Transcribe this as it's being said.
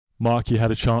Mark, you had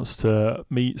a chance to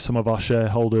meet some of our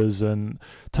shareholders and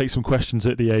take some questions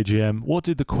at the AGM. What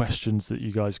did the questions that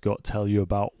you guys got tell you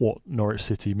about what Norwich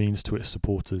City means to its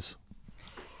supporters?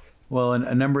 Well,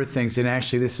 a number of things. And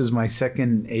actually, this is my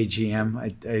second AGM.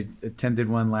 I attended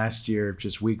one last year,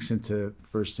 just weeks into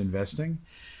first investing.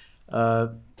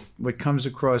 What comes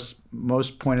across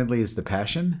most pointedly is the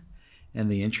passion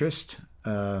and the interest.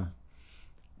 And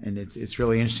it's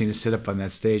really interesting to sit up on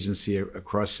that stage and see a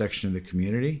cross-section of the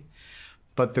community.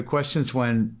 But the questions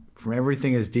went from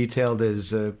everything as detailed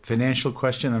as a financial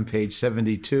question on page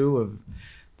 72 of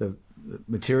the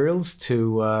materials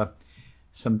to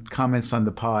some comments on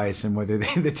the pies and whether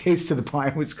the taste of the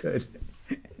pie was good.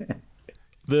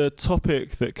 The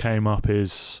topic that came up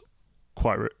is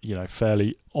quite,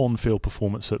 fairly on-field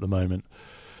performance at the moment.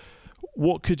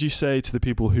 What could you say to the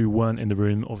people who weren't in the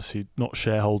room, obviously not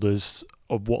shareholders,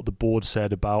 of what the board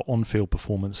said about on-field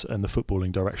performance and the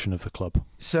footballing direction of the club?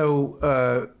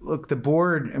 So, look, the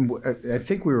board, and I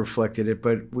think we reflected it,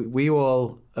 but we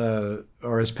all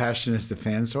are as passionate as the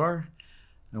fans are.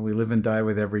 And we live and die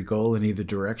with every goal in either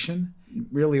direction.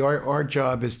 Really, our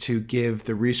job is to give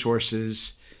the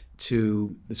resources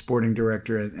to the sporting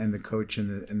director and the coach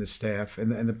and the staff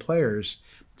and the players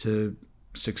to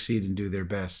succeed and do their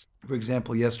best. For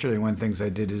example, yesterday, one of the things I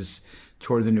did is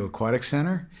tour the new aquatic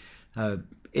center.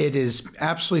 It is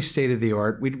absolutely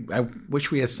state-of-the-art. I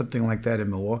wish we had something like that in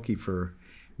Milwaukee for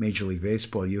Major League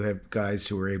Baseball. You have guys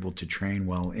who are able to train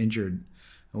while injured.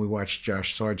 And we watched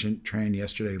Josh Sargent train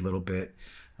yesterday a little bit,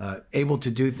 able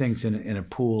to do things in a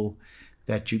pool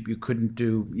that you couldn't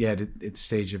do yet at the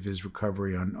stage of his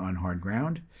recovery on hard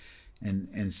ground.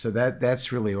 And so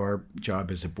that's really our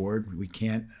job as a board. We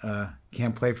can't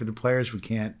play for the players. We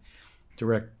can't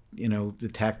direct the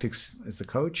tactics as the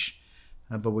coach,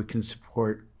 but we can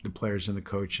support the players and the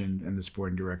coach and the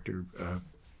sporting director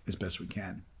as best we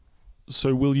can.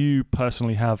 So will you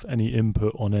personally have any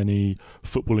input on any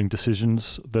footballing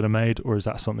decisions that are made, or is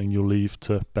that something you'll leave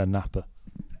to Ben Napper?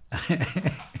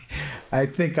 I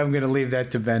think I'm going to leave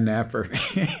that to Ben Napper.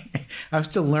 I'm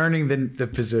still learning the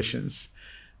positions.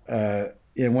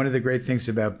 One of the great things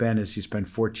about Ben is he spent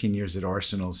 14 years at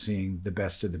Arsenal seeing the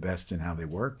best of the best and how they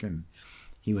work, and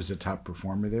he was a top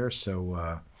performer there.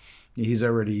 So he's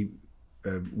already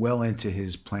well into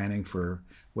his planning for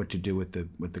what to do with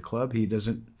the club. He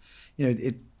doesn't,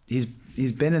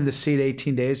 he's been in the seat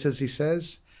 18 days, as he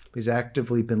says. He's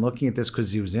actively been looking at this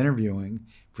because he was interviewing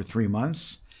for 3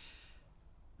 months.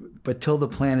 But till the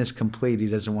plan is complete, he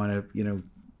doesn't want to,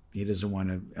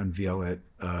 unveil it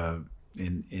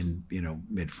in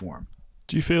mid-form.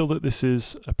 Do you feel that this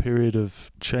is a period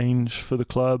of change for the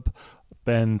club?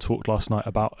 Ben talked last night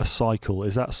about a cycle.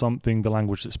 Is that something, the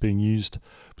language that's being used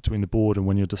between the board and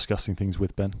when you're discussing things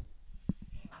with Ben?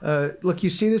 Look, you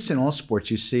see this in all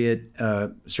sports. You see it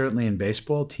certainly in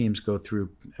baseball. Teams go through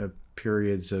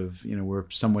periods of, we're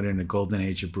somewhat in a golden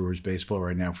age of Brewers baseball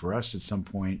right now for us. At some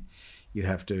point, you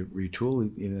have to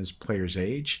retool as players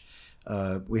age.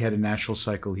 We had a natural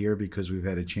cycle here because we've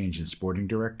had a change in sporting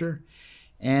director.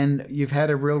 And you've had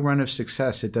a real run of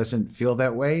success. It doesn't feel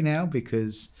that way now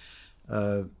because,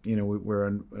 we're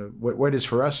on what is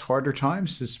for us harder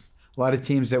times. There's a lot of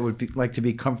teams that would like to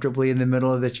be comfortably in the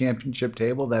middle of the championship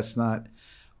table. That's not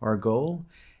our goal.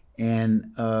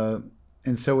 And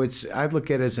so I look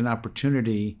at it as an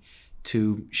opportunity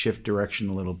to shift direction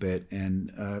a little bit.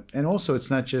 And also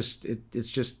it's not just,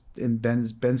 it's just in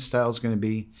Ben's style is going to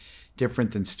be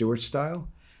different than Stewart's style.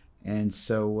 And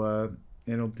so,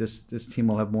 this team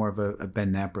will have more of a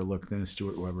Ben Napper look than a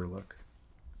Stuart Weber look.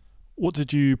 What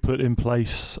did you put in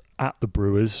place at the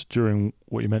Brewers during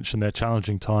what you mentioned their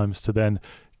challenging times to then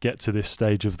get to this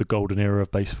stage of the golden era of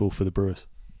baseball for the Brewers?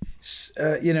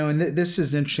 And this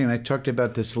is interesting. I talked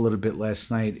about this a little bit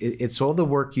last night. It's all the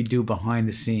work you do behind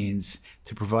the scenes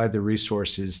to provide the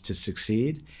resources to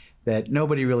succeed that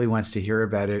nobody really wants to hear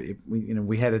about it.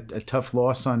 We had a tough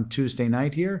loss on Tuesday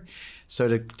night here. So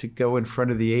to go in front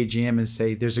of the AGM and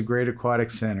say, there's a great aquatic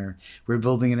center, we're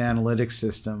building an analytics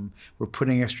system, we're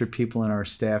putting extra people in our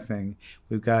staffing,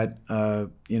 we've got,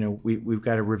 we've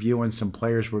got a review on some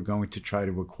players we're going to try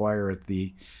to acquire at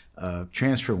the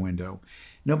transfer window.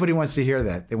 Nobody wants to hear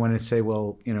that. They want to say,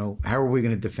 well, how are we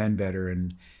going to defend better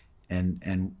and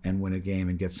win a game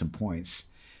and get some points?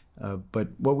 But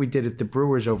what we did at the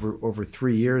Brewers over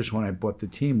 3 years when I bought the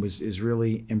team is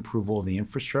really improve all the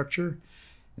infrastructure.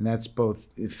 And that's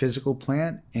both the physical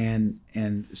plant and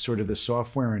sort of the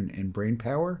software and brain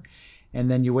power. And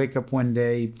then you wake up one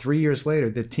day, 3 years later,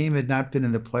 the team had not been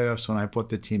in the playoffs when I bought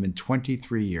the team in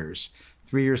 23 years.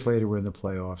 3 years later, we're in the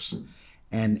playoffs.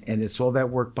 And it's all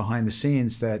that work behind the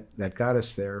scenes that got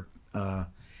us there.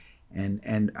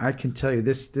 And I can tell you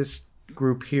this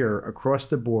group here across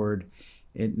the board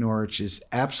at Norwich is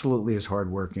absolutely as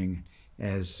hardworking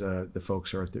as the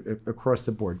folks are across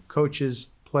the board. Coaches,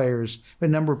 players, a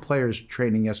number of players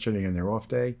training yesterday on their off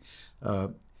day.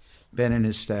 Ben and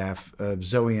his staff,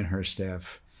 Zoe and her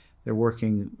staff, they're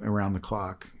working around the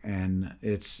clock, and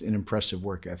it's an impressive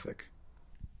work ethic.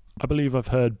 I believe I've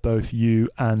heard both you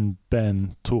and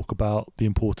Ben talk about the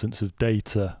importance of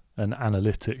data and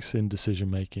analytics in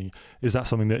decision making. Is that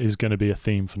something that is going to be a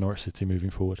theme for Norwich City moving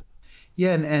forward?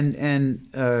 Yeah, and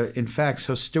in fact,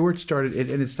 so Stuart started it,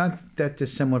 and it's not that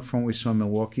dissimilar from what we saw in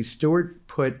Milwaukee. Stuart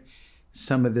put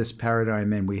some of this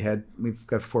paradigm in. We've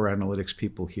got 4 analytics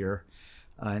people here,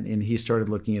 and he started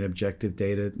looking at objective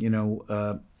data.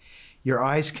 Your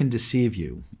eyes can deceive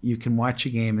you. You can watch a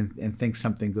game and think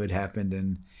something good happened,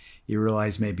 and you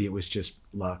realize maybe it was just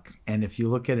luck. And if you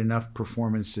look at enough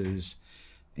performances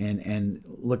and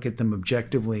look at them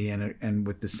objectively and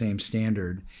with the same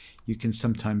standard, you can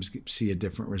sometimes see a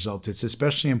different result. It's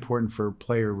especially important for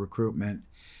player recruitment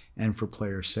and for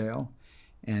player sale.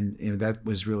 And that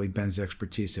was really Ben's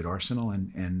expertise at Arsenal.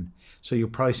 And so you'll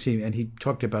probably see, and he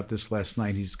talked about this last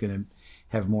night, he's going to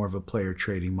have more of a player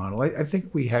trading model. I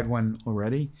think we had one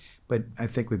already, but I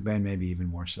think with Ben, maybe even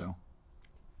more so.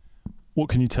 What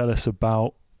can you tell us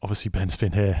about, obviously Ben's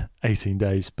been here 18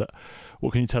 days, but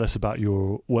what can you tell us about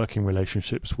your working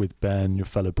relationships with Ben, your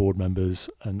fellow board members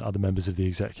and other members of the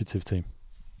executive team?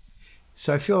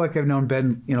 So I feel like I've known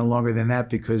Ben, longer than that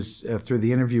because through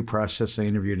the interview process, I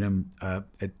interviewed him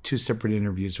at 2 separate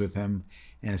interviews with him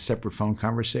and a separate phone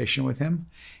conversation with him.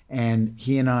 And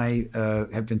he and I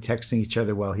have been texting each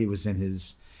other while he was in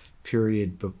his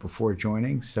period before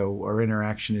joining. So our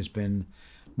interaction has been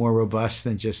more robust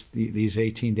than just these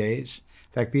 18 days.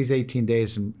 In fact, these 18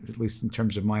 days, at least in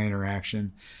terms of my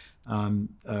interaction, trying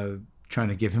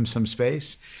to give him some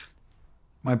space.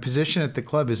 My position at the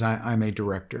club is I'm a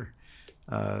director.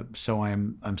 So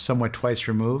I'm somewhat twice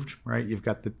removed, right? You've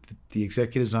got the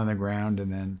executives on the ground,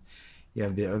 and then you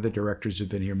have the other directors who've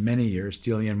been here many years.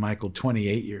 Delia and Michael,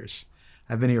 28 years.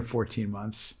 I've been here 14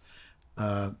 months.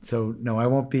 So no, I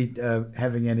won't be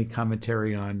having any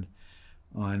commentary on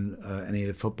any of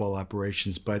the football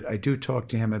operations, but I do talk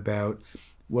to him about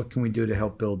what can we do to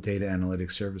help build data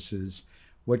analytics services.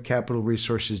 What capital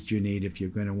resources do you need if you're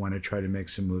going to want to try to make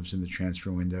some moves in the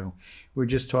transfer window? We're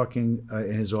just talking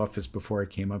in his office before I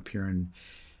came up here, and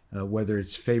whether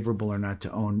it's favorable or not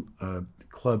to own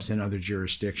clubs in other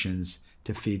jurisdictions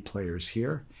to feed players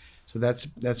here. So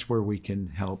that's where we can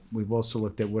help. We've also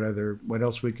looked at what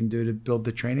else we can do to build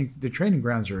the training. The training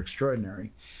grounds are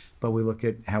extraordinary, but we look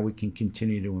at how we can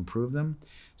continue to improve them.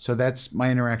 So that's my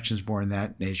interactions more in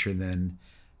that nature than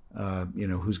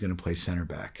who's going to play center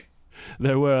back.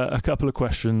 There were a couple of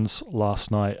questions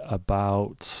last night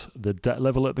about the debt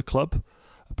level at the club.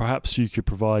 Perhaps you could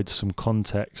provide some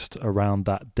context around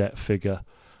that debt figure.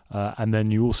 And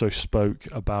then you also spoke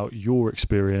about your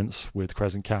experience with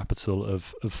Crescent Capital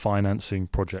of financing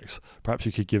projects. Perhaps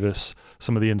you could give us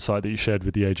some of the insight that you shared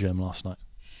with the AGM last night.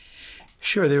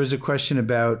 Sure. There was a question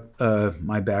about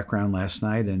my background last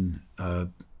night. And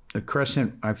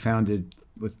Crescent I founded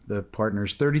with the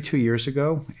partners 32 years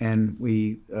ago, and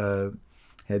we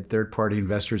had third-party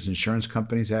investors, insurance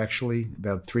companies, actually,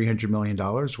 about $300 million,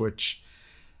 which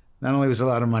not only was a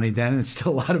lot of money then, it's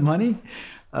still a lot of money.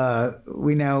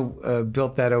 We now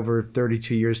built that over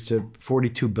 32 years to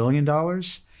 $42 billion.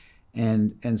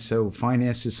 And so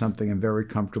finance is something I'm very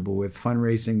comfortable with.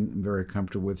 Fundraising, I'm very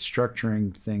comfortable with.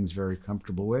 Structuring things, very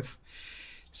comfortable with.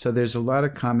 So there's a lot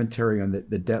of commentary on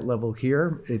the debt level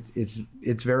here.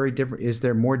 It's very different. Is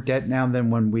there more debt now than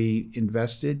when we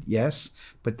invested? Yes,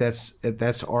 but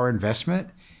that's our investment.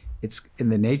 It's in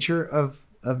the nature of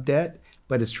debt,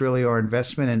 but it's really our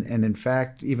investment. And in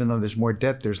fact, even though there's more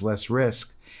debt, there's less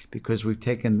risk because we've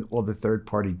taken all the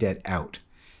third-party debt out.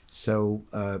 So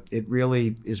it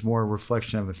really is more a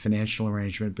reflection of a financial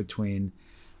arrangement between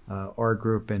our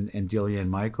group and Delia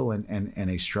and Michael and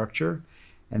a structure.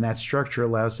 And that structure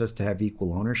allows us to have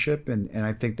equal ownership. And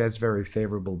I think that's very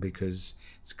favorable because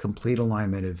it's complete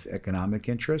alignment of economic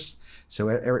interests. So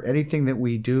anything that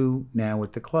we do now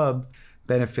with the club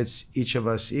benefits each of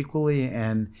us equally.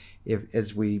 And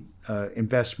as we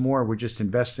invest more, we're just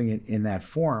investing it in that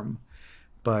form.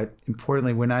 But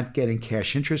importantly, we're not getting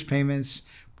cash interest payments.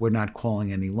 We're not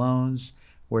calling any loans.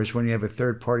 Whereas when you have a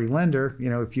third-party lender,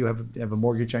 if you have a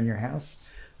mortgage on your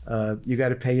house, you got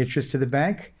to pay interest to the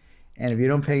bank. And if you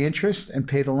don't pay interest and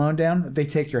pay the loan down, they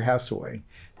take your house away.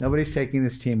 Nobody's taking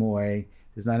this team away.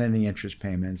 There's not any interest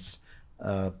payments.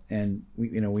 And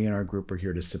we in our group are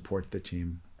here to support the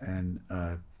team and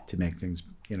to make things,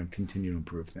 continue to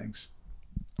improve things.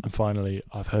 And finally,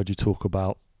 I've heard you talk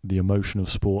about the emotion of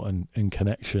sport and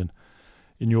connection.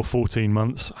 In your 14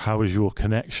 months, how is your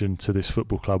connection to this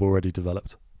football club already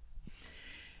developed?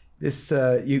 This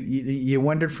you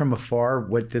wondered from afar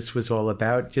what this was all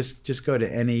about. Just go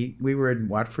to any. We were in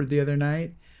Watford the other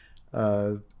night.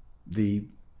 The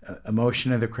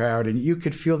emotion of the crowd, and you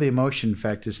could feel the emotion. In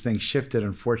fact, as things shifted,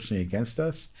 unfortunately, against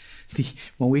us.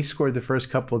 When we scored the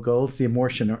first couple of goals, the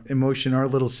emotion our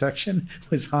little section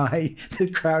was high.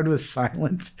 The crowd was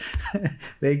silent.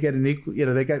 They get an equal.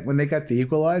 When they got the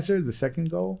equalizer, the second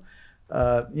goal.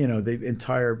 The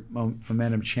entire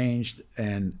momentum changed,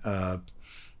 and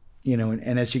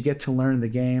and as you get to learn the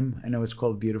game, I know it's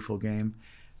called a beautiful game.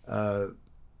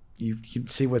 You can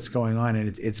see what's going on,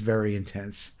 and it's very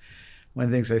intense. One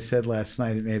of the things I said last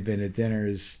night, it may have been at dinner,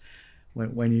 is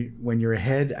when you're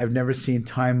ahead, I've never seen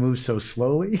time move so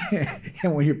slowly,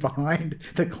 and when you're behind,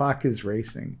 the clock is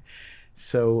racing.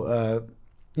 So,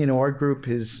 our group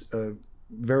is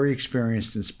very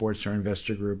experienced in sports. Our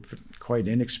investor group, quite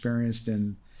inexperienced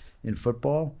in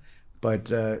football,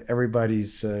 but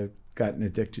everybody's gotten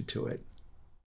addicted to it.